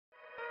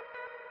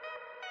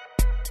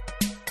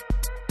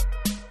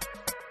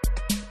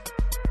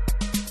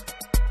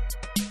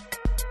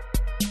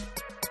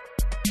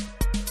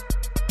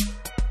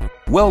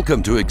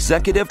Welcome to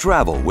Executive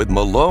Travel with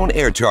Malone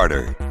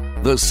AirCharter,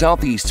 the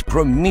Southeast's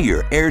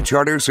premier air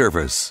charter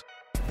service.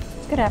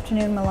 Good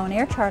afternoon, Malone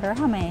AirCharter.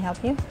 How may I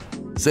help you?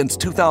 Since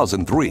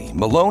 2003,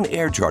 Malone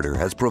AirCharter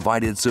has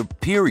provided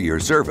superior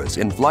service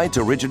in flights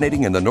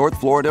originating in the North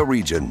Florida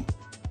region.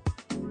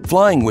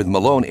 Flying with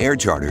Malone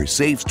AirCharter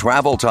saves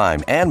travel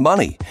time and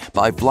money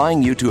by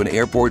flying you to an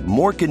airport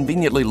more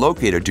conveniently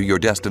located to your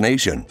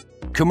destination.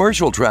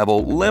 Commercial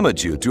travel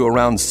limits you to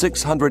around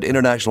 600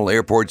 international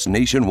airports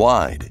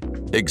nationwide.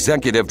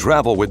 Executive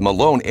Travel with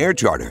Malone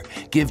AirCharter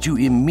gives you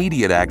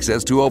immediate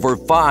access to over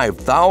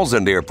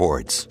 5,000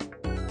 airports.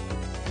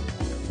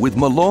 With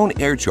Malone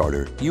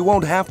AirCharter, you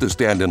won't have to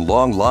stand in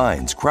long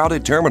lines,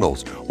 crowded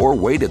terminals, or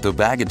wait at the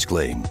baggage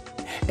claim.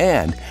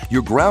 And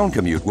your ground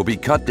commute will be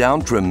cut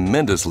down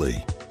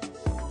tremendously.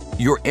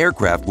 Your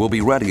aircraft will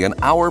be ready an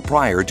hour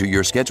prior to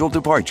your scheduled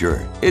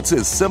departure. It's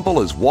as simple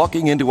as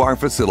walking into our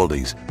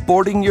facilities,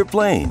 boarding your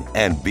plane,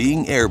 and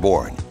being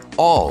airborne,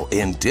 all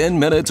in 10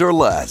 minutes or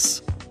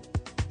less.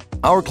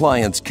 Our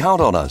clients count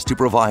on us to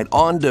provide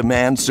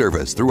on-demand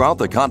service throughout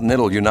the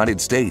continental United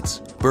States,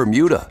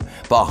 Bermuda,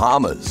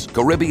 Bahamas,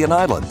 Caribbean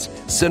islands,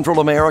 Central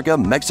America,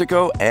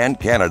 Mexico, and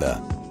Canada.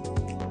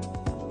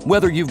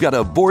 Whether you've got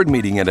a board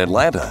meeting in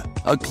Atlanta,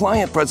 a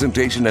client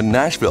presentation in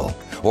Nashville,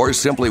 or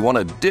simply want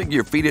to dig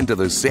your feet into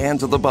the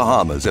sands of the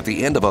Bahamas at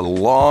the end of a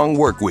long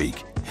work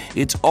week,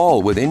 it's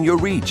all within your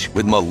reach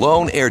with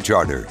Malone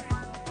AirCharter.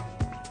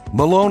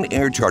 Malone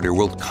AirCharter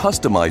will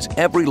customize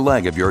every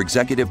leg of your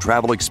executive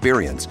travel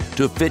experience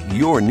to fit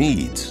your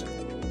needs.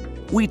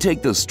 We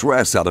take the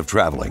stress out of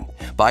traveling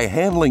by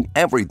handling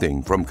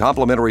everything from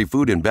complimentary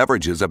food and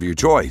beverages of your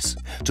choice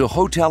to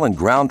hotel and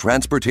ground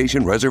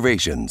transportation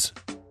reservations.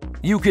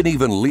 You can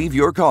even leave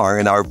your car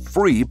in our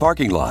free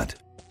parking lot.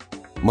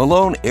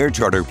 Malone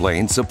AirCharter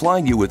planes supply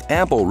you with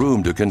ample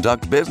room to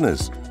conduct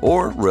business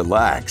or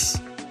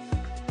relax.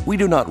 We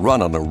do not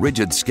run on a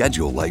rigid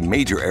schedule like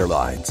major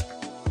airlines.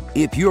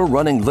 If you're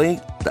running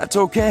late, that's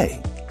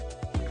okay.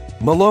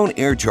 Malone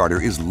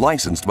AirCharter is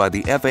licensed by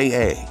the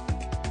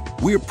FAA.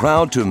 We're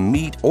proud to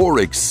meet or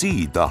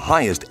exceed the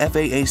highest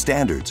FAA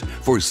standards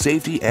for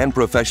safety and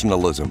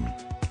professionalism.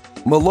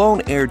 Malone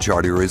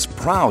AirCharter is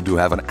proud to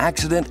have an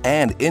accident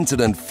and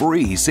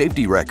incident-free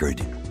safety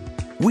record.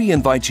 We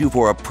invite you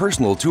for a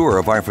personal tour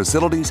of our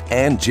facilities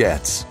and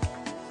jets.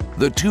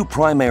 The two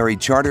primary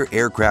charter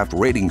aircraft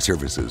rating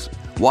services,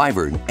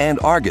 Wyvern and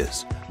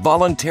Argus,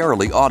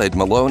 voluntarily audit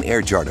Malone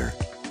AirCharter.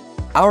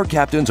 Our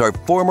captains are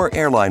former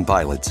airline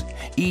pilots,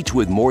 each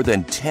with more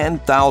than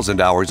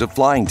 10,000 hours of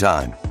flying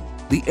time.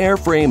 The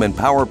airframe and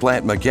power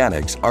plant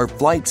mechanics are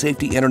Flight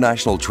Safety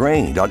International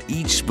trained on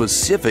each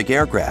specific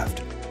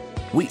aircraft.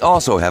 We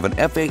also have an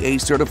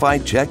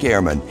FAA-certified check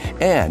airman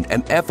and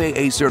an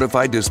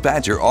FAA-certified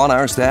dispatcher on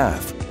our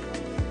staff.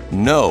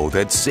 Know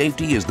that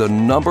safety is the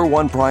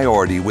 #1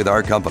 priority with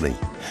our company.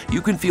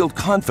 You can feel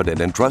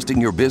confident in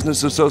trusting your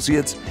business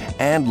associates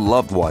and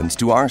loved ones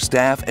to our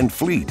staff and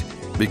fleet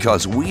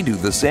because we do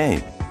the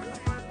same.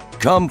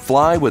 Come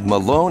fly with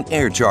Malone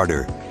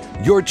AirCharter,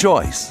 your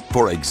choice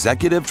for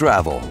executive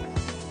travel.